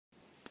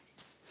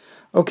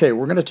Okay,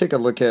 we're going to take a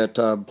look at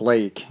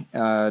Blake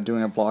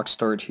doing a block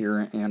start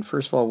here, and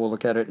first of all, we'll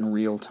look at it in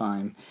real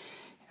time.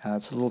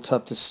 It's a little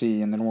tough to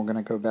see, and then we're going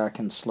to go back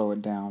and slow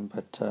it down,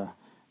 but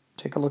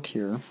take a look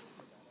here.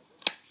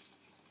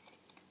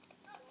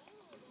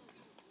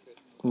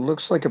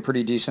 Looks like a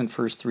pretty decent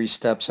first three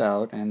steps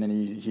out, and then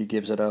he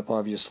gives it up,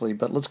 obviously.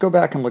 But let's go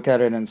back and look at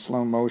it in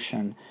slow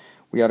motion.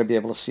 We ought to be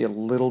able to see a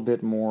little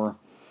bit more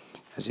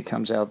as he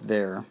comes out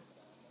there.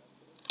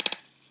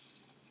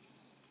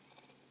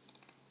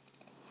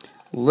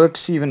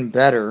 Looks even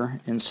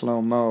better in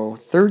slow-mo.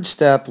 Third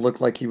step looked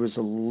like he was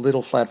a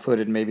little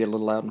flat-footed, maybe a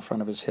little out in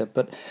front of his hip.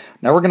 But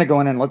now we're going to go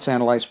in and let's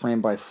analyze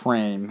frame by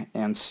frame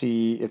and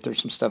see if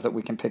there's some stuff that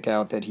we can pick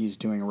out that he's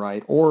doing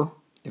right or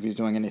if he's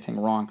doing anything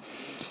wrong.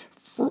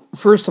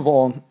 First of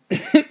all,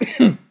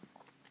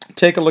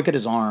 take a look at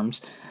his arms.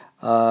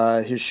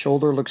 His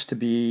shoulder looks to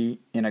be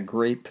in a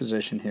great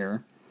position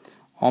here,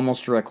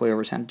 almost directly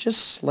over his hand,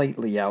 just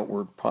slightly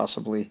outward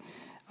possibly.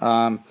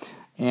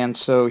 And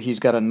so he's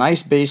got a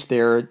nice base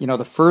there. You know,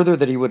 the further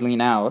that he would lean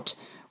out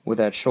with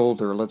that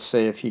shoulder, let's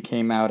say if he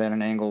came out at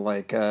an angle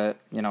like,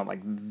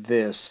 like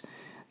this,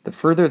 the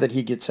further that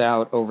he gets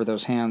out over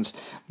those hands,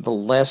 the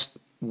less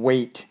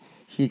weight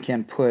he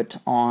can put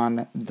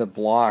on the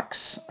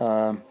blocks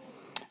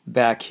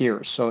back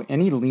here. So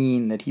any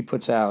lean that he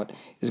puts out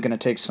is going to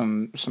take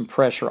some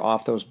pressure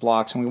off those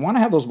blocks. And we want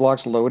to have those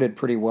blocks loaded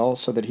pretty well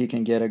so that he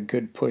can get a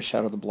good push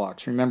out of the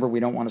blocks. Remember, we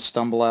don't want to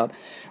stumble out.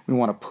 We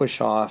want to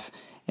push off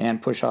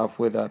and push off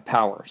with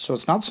power. So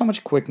it's not so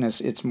much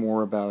quickness, it's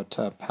more about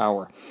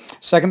power.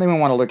 Second thing we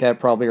want to look at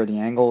probably are the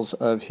angles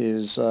of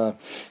his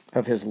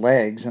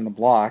legs in the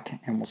block,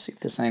 and we'll see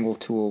if this angle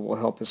tool will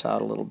help us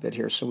out a little bit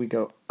here. So we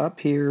go up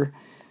here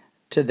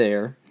to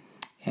there,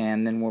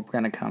 and then we're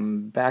going to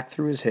come back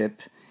through his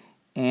hip,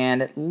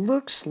 and it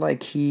looks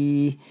like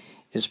he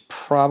is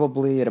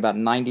probably at about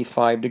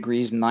 95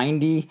 degrees.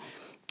 90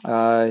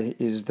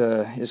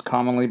 is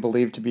commonly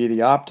believed to be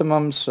the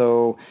optimum,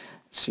 so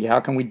see, how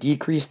can we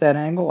decrease that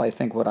angle? I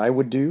think what I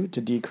would do to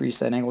decrease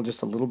that angle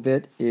just a little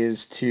bit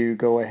is to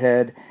go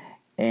ahead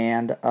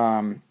and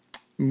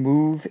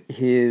move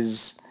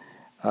his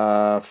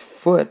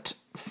front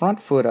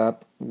foot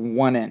up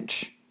 1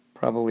 inch,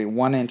 probably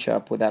 1 inch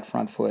up with that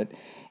front foot,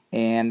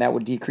 and that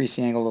would decrease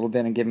the angle a little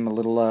bit and give him a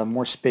little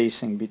more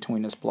spacing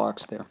between his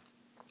blocks there.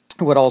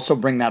 It would also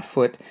bring that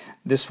foot,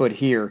 this foot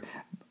here,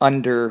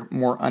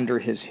 more under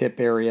his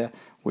hip area,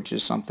 which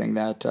is something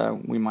that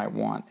we might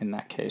want in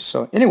that case.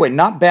 So anyway,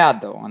 not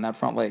bad though on that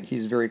front leg.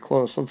 He's very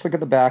close. Let's look at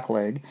the back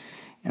leg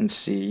and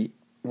see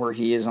where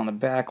he is on the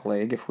back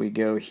leg. If we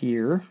go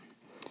here,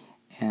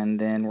 and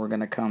then we're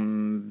going to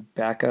come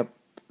back up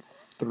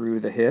through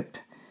the hip,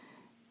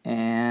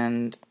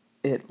 and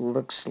it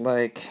looks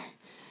like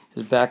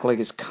his back leg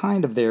is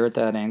kind of there at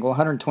that angle,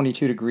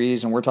 122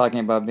 degrees, and we're talking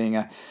about being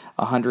a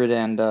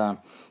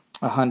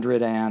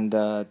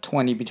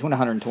 120, between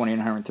 120 and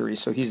 130.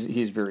 So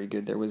he's very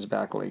good there with his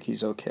back leg.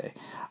 He's okay.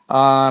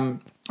 All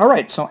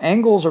right, so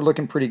angles are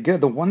looking pretty good.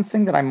 The one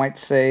thing that I might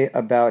say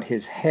about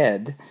his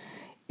head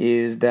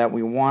is that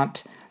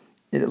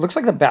it looks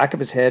like the back of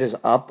his head is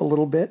up a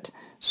little bit.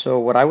 So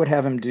what I would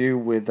have him do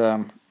with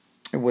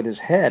his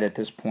head at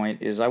this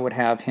point is I would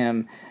have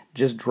him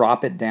just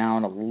drop it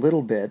down a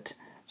little bit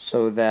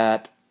so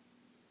that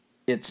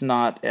it's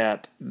not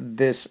at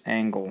this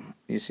angle.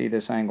 You see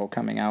this angle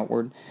coming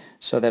outward,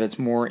 so that it's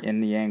more in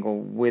the angle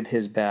with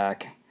his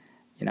back,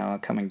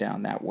 coming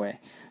down that way.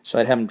 So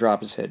I'd have him drop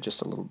his head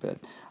just a little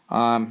bit.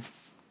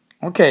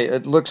 Okay,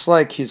 it looks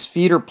like his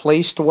feet are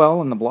placed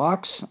well in the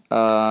blocks.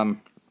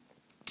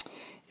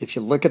 If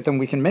you look at them,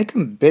 we can make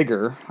them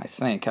bigger, I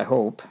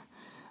hope.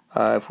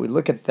 If we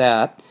look at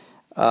that,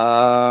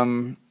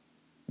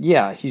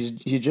 yeah, he's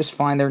just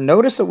fine there.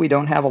 Notice that we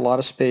don't have a lot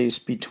of space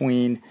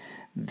between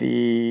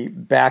the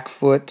back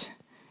foot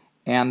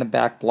and the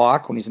back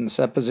block when he's in the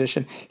set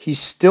position. He's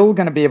still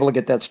going to be able to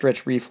get that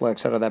stretch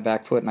reflex out of that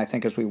back foot, and I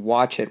think as we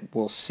watch it,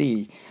 we'll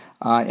see.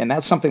 And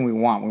that's something we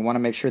want. We want to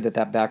make sure that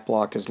that back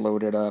block is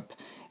loaded up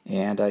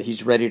and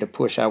he's ready to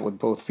push out with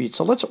both feet.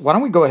 So why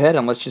don't we go ahead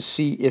and let's just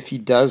see if he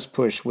does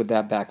push with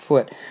that back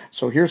foot.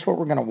 So here's what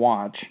we're going to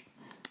watch.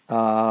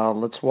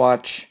 Let's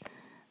watch,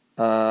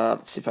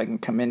 let's see if I can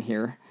come in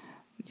here,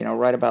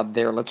 right about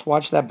there. Let's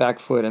watch that back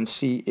foot and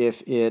see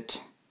if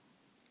it,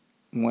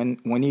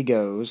 when he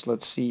goes,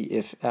 let's see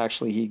if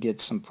actually he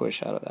gets some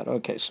push out of that.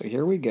 Okay, so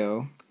here we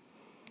go.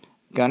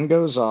 Gun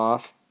goes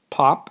off,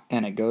 pop,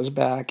 and it goes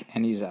back,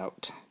 and he's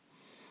out.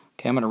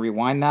 Okay, I'm going to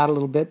rewind that a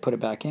little bit, put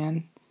it back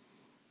in,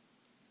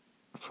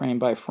 frame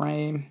by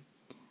frame.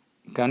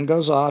 Gun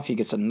goes off, he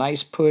gets a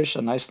nice push,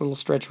 a nice little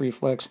stretch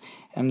reflex,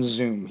 and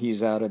zoom,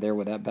 he's out of there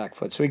with that back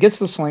foot. So he gets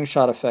the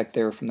slingshot effect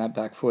there from that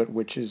back foot,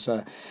 which is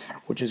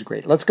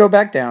great. Let's go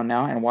back down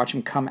now and watch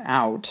him come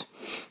out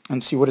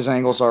and see what his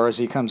angles are as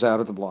he comes out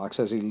of the blocks,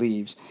 as he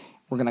leaves.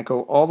 We're going to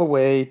go all the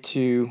way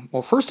to,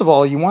 well, first of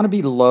all, you want to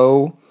be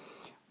low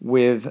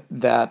with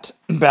that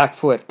back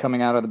foot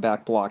coming out of the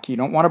back block. You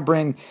don't want to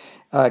bring,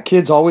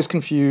 kids always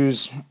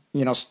confuse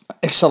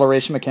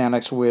acceleration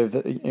mechanics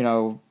with,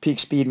 peak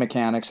speed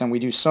mechanics, and we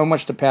do so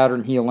much to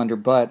pattern heel under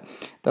butt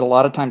that a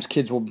lot of times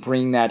kids will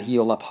bring that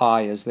heel up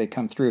high as they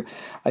come through.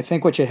 I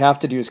think what you have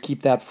to do is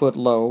keep that foot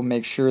low,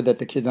 make sure that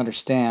the kids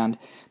understand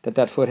that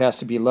that foot has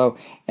to be low,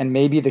 and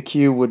maybe the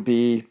cue would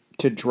be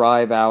to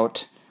drive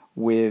out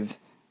with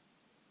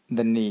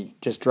the knee.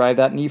 Just drive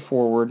that knee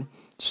forward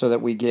so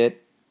that we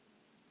get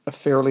a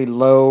fairly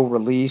low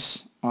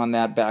release on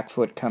that back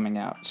foot coming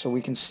out. So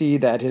we can see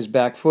that his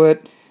back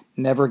foot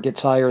never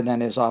gets higher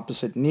than his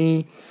opposite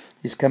knee.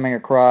 He's coming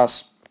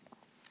across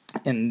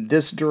in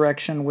this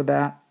direction with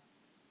that,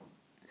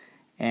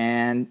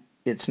 and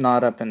it's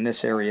not up in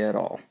this area at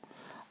all.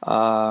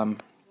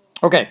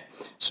 Okay,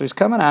 so he's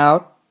coming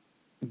out.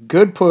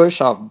 Good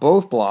push off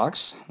both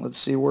blocks. Let's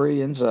see where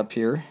he ends up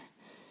here.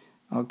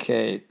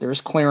 Okay, there's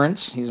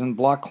clearance. He's in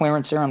block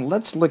clearance there, and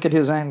let's look at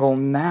his angle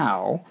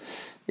now.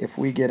 If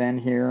we get in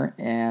here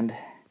and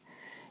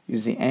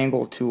use the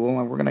angle tool,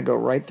 and we're going to go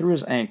right through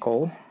his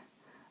ankle,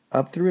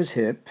 up through his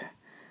hip,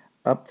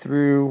 up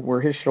through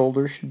where his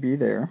shoulder should be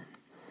there.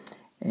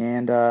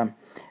 And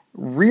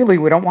really,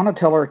 we don't want to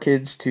tell our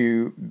kids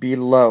to be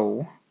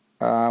low.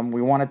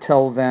 We want to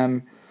tell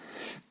them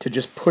to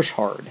just push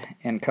hard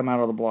and come out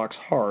of the blocks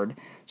hard.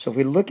 So if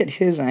we look at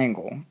his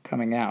angle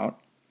coming out,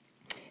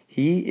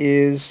 he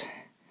is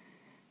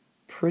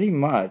pretty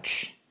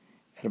much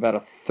at about a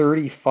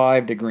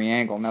 35-degree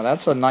angle. Now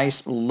that's a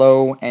nice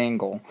low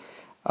angle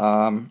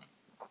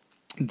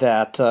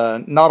that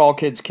not all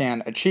kids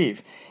can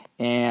achieve.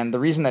 And the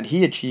reason that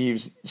he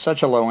achieves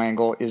such a low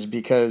angle is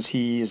because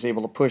he is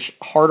able to push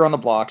harder on the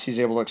blocks, he's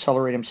able to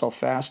accelerate himself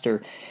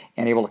faster,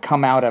 and able to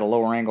come out at a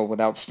lower angle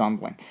without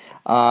stumbling.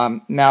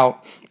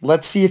 Now,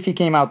 let's see if he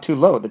came out too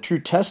low. The true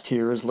test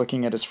here is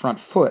looking at his front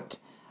foot.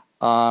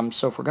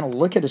 So if we're going to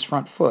look at his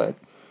front foot,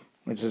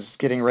 which is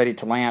getting ready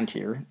to land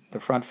here, the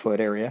front foot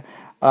area,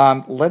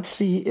 let's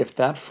see if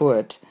that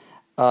foot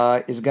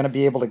is going to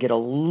be able to get a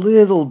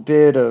little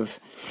bit of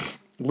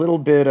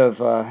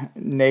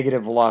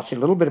negative velocity, a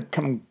little bit of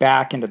coming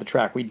back into the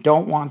track. We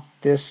don't want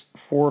this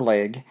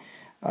foreleg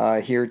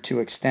here to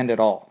extend at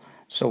all.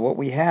 So what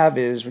we have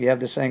is we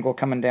have this angle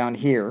coming down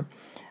here.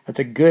 That's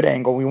a good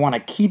angle. We want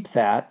to keep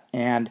that,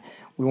 and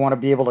we want to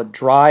be able to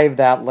drive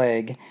that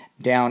leg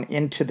down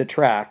into the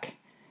track,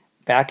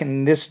 back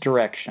in this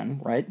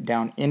direction, right,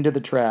 down into the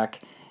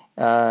track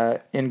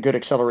in good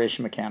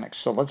acceleration mechanics.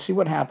 So let's see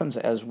what happens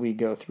as we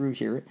go through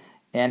here.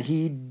 And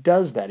he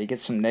does that. He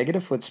gets some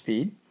negative foot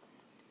speed.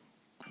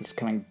 He's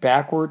coming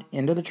backward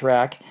into the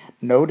track.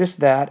 Notice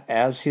that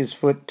as his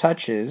foot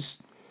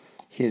touches,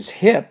 his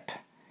hip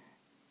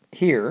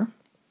here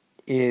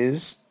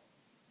is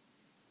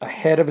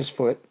ahead of his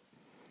foot,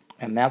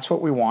 and that's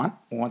what we want.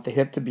 We want the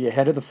hip to be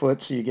ahead of the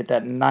foot so you get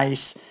that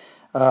nice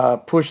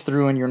push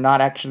through, and you're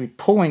not actually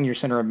pulling your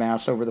center of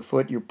mass over the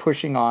foot. You're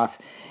pushing off,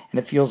 and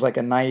it feels like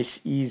a nice,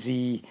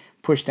 easy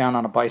push down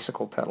on a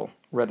bicycle pedal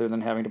rather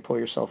than having to pull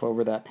yourself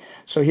over that.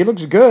 So he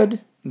looks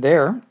good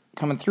there,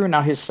 coming through.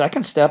 Now his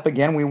second step,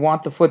 again, we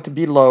want the foot to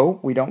be low.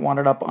 We don't want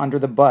it up under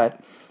the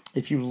butt.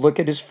 If you look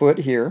at his foot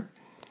here,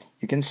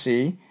 you can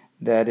see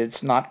that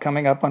it's not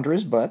coming up under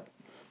his butt.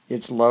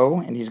 It's low,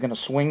 and he's going to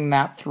swing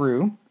that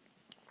through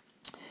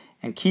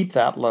and keep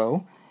that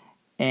low.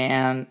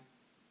 And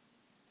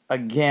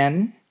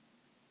again,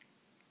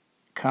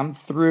 come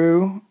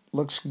through.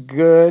 Looks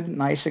good.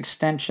 Nice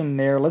extension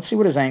there. Let's see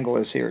what his angle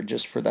is here,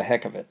 just for the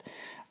heck of it.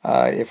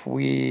 If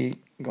we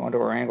go into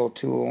our angle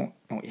tool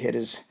and we hit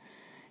his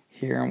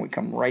here, and we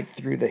come right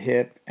through the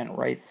hip and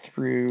right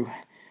through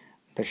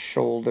the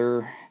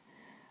shoulder,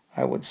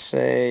 I would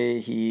say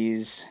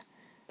he's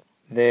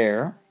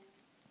there.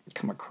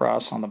 Come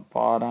across on the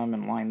bottom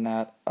and line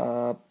that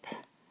up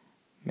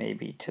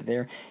maybe to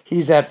there.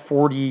 He's at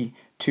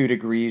 42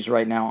 degrees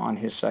right now on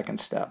his second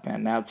step,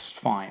 and that's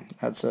fine.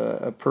 That's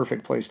a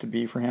perfect place to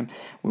be for him.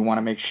 We want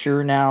to make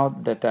sure now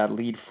that that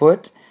lead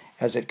foot,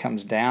 as it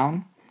comes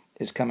down,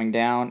 is coming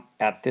down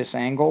at this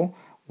angle.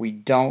 We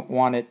don't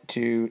want it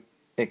to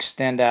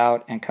extend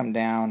out and come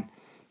down,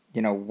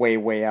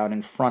 way out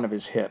in front of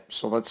his hip.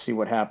 So let's see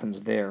what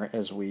happens there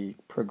as we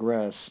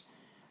progress.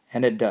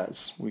 And it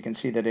does. We can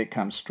see that it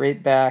comes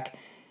straight back.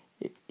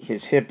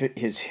 His hip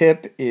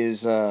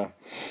is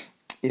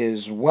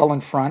well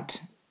in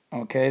front.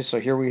 Okay, so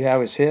here we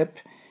have his hip.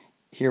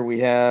 Here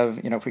we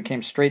have, if we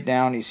came straight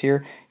down, he's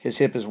here. His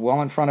hip is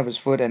well in front of his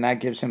foot, and that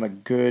gives him a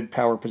good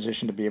power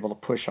position to be able to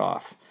push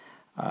off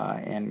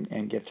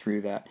and get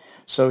through that.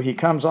 So he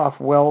comes off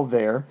well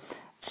there.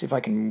 Let's see if I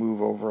can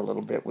move over a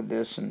little bit with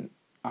this, and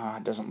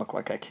it doesn't look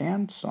like I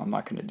can, so I'm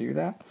not going to do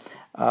that.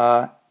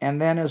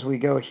 And then as we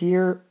go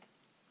here,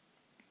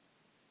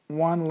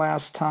 one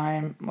last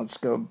time, let's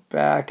go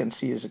back and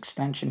see his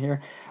extension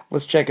here.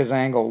 Let's check his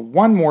angle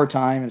one more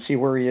time and see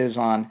where he is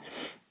on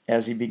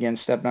as he begins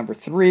step number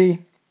 3.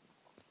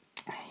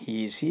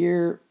 He's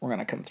here. We're going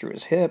to come through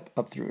his hip,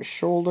 up through his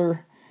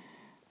shoulder,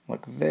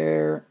 look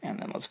there, and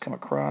then let's come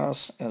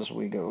across as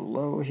we go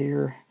low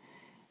here.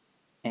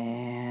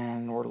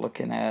 And we're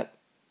looking at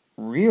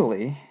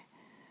really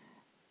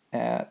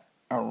at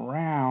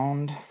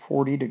around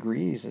 40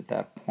 degrees at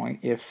that point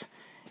if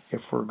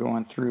we're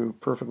going through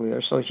perfectly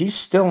there. So he's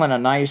still in a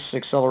nice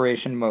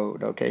acceleration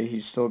mode, okay?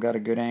 He's still got a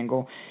good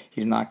angle.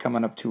 He's not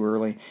coming up too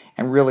early.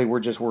 And really, we're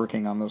just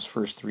working on those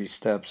first 3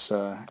 steps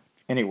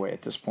anyway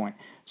at this point.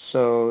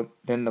 So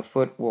then the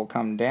foot will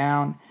come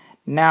down.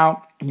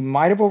 Now, he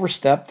might have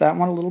overstepped that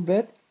one a little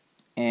bit.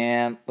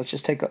 And let's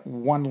just take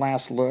one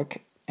last look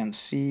and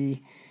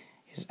see.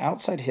 His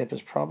outside hip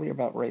is probably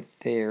about right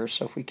there.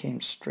 So if we came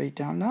straight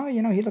down, no,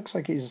 he looks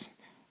like he's,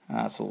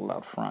 that's a little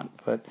out front,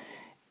 but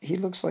he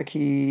looks like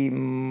he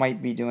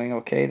might be doing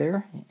okay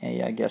there.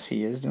 I guess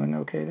he is doing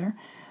okay there.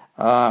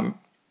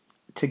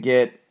 To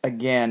get,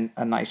 again,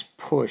 a nice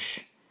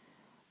push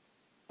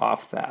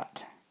off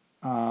that.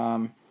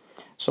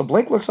 So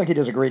Blake looks like he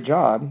does a great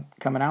job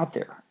coming out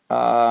there.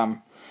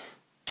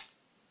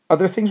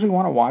 Other things we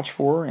want to watch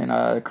for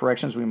and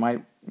corrections we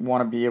might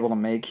want to be able to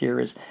make here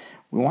is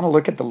we want to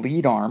look at the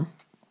lead arm,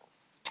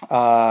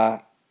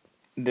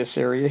 this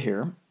area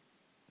here.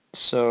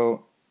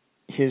 So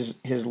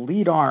his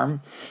lead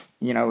arm,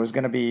 is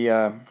going to be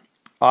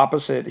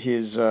opposite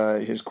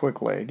his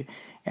quick leg,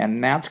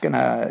 and that's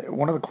gonna,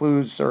 one of the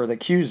clues or the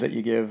cues that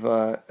you give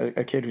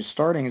a kid who's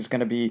starting is going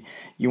to be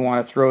you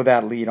want to throw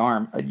that lead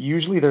arm.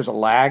 Usually there's a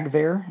lag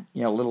there,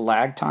 a little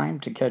lag time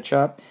to catch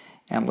up,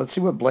 and let's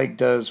see what Blake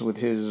does with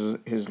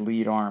his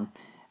lead arm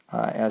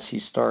as he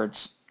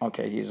starts.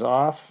 Okay, he's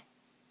off.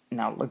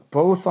 Now look,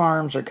 both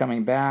arms are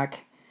coming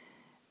back.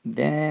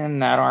 Then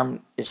that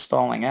arm is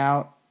stalling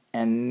out,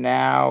 and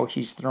now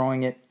he's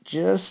throwing it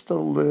just a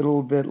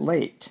little bit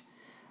late.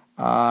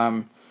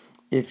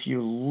 If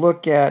you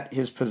look at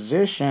his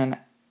position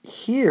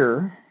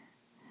here,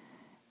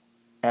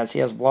 as he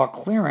has block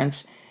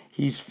clearance,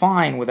 he's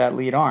fine with that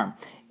lead arm.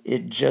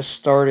 It just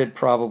started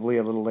probably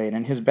a little late.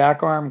 And his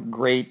back arm,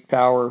 great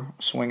power,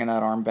 swinging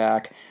that arm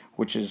back,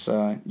 which is,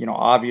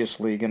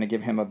 obviously going to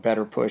give him a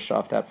better push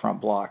off that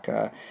front block.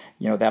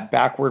 That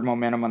backward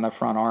momentum on the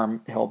front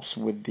arm helps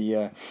with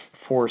the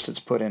force that's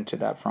put into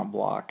that front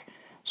block.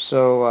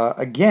 So,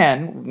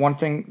 again, one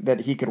thing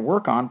that he could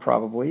work on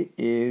probably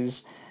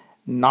is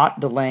not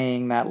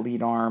delaying that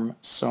lead arm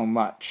so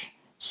much.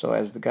 So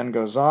as the gun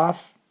goes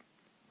off,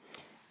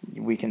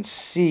 we can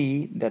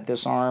see that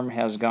this arm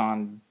has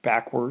gone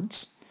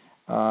backwards.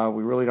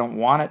 We really don't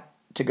want it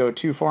to go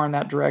too far in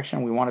that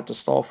direction. We want it to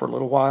stall for a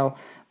little while,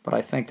 but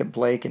I think that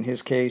Blake, in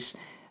his case,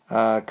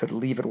 could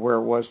leave it where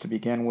it was to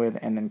begin with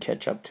and then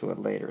catch up to it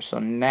later. So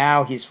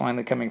now he's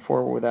finally coming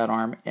forward with that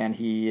arm, and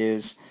he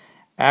is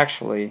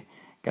actually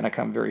going to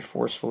come very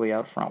forcefully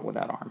out front with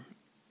that arm.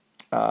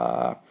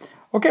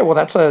 Okay, well,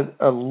 that's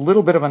a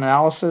little bit of an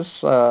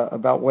analysis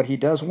about what he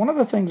does. One of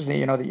the things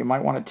that you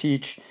might want to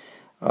teach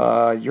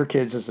your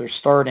kids as they're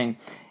starting,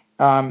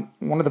 one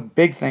of the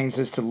big things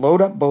is to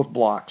load up both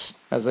blocks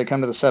as they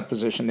come to the set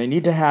position.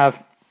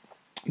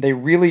 They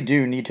really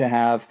do need to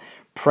have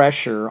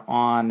pressure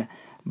on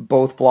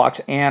both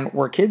blocks, and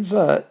where kids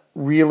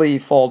really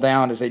fall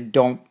down is they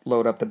don't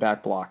load up the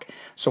back block.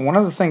 So one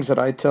of the things that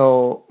I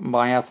tell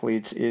my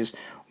athletes is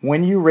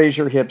when you raise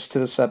your hips to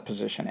the set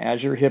position,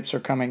 as your hips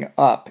are coming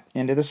up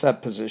into the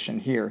set position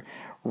here,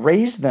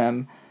 raise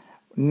them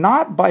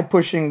not by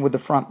pushing with the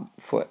front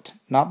foot,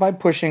 not by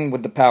pushing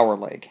with the power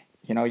leg.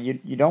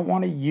 You don't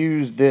want to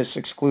use this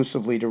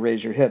exclusively to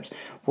raise your hips.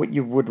 What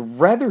you would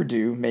rather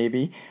do,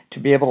 maybe, to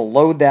be able to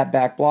load that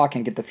back block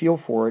and get the feel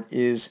for it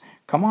is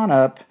come on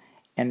up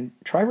and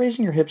try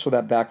raising your hips with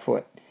that back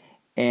foot.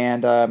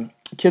 And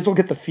kids will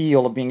get the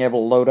feel of being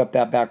able to load up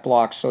that back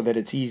block so that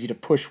it's easy to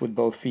push with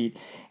both feet,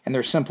 and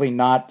they're simply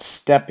not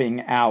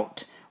stepping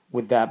out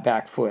with that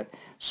back foot.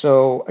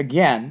 So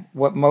again,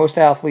 what most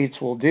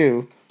athletes will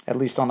do, at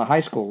least on the high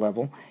school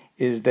level,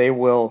 is they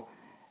will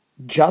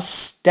just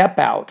step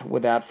out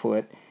with that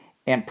foot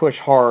and push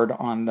hard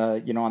on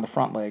the on the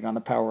front leg, on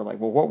the power leg.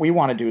 Well, what we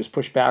want to do is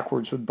push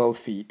backwards with both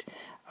feet.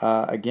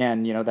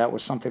 Again, that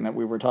was something that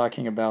we were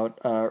talking about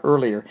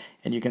earlier,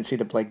 and you can see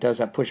that Blake does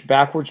that. Push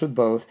backwards with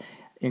both,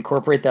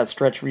 incorporate that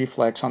stretch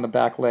reflex on the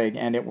back leg,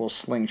 and it will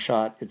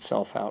slingshot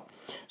itself out.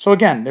 So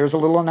again, there's a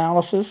little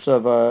analysis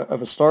of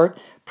a start.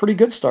 Pretty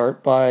good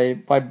start by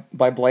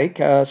Blake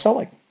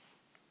Selig.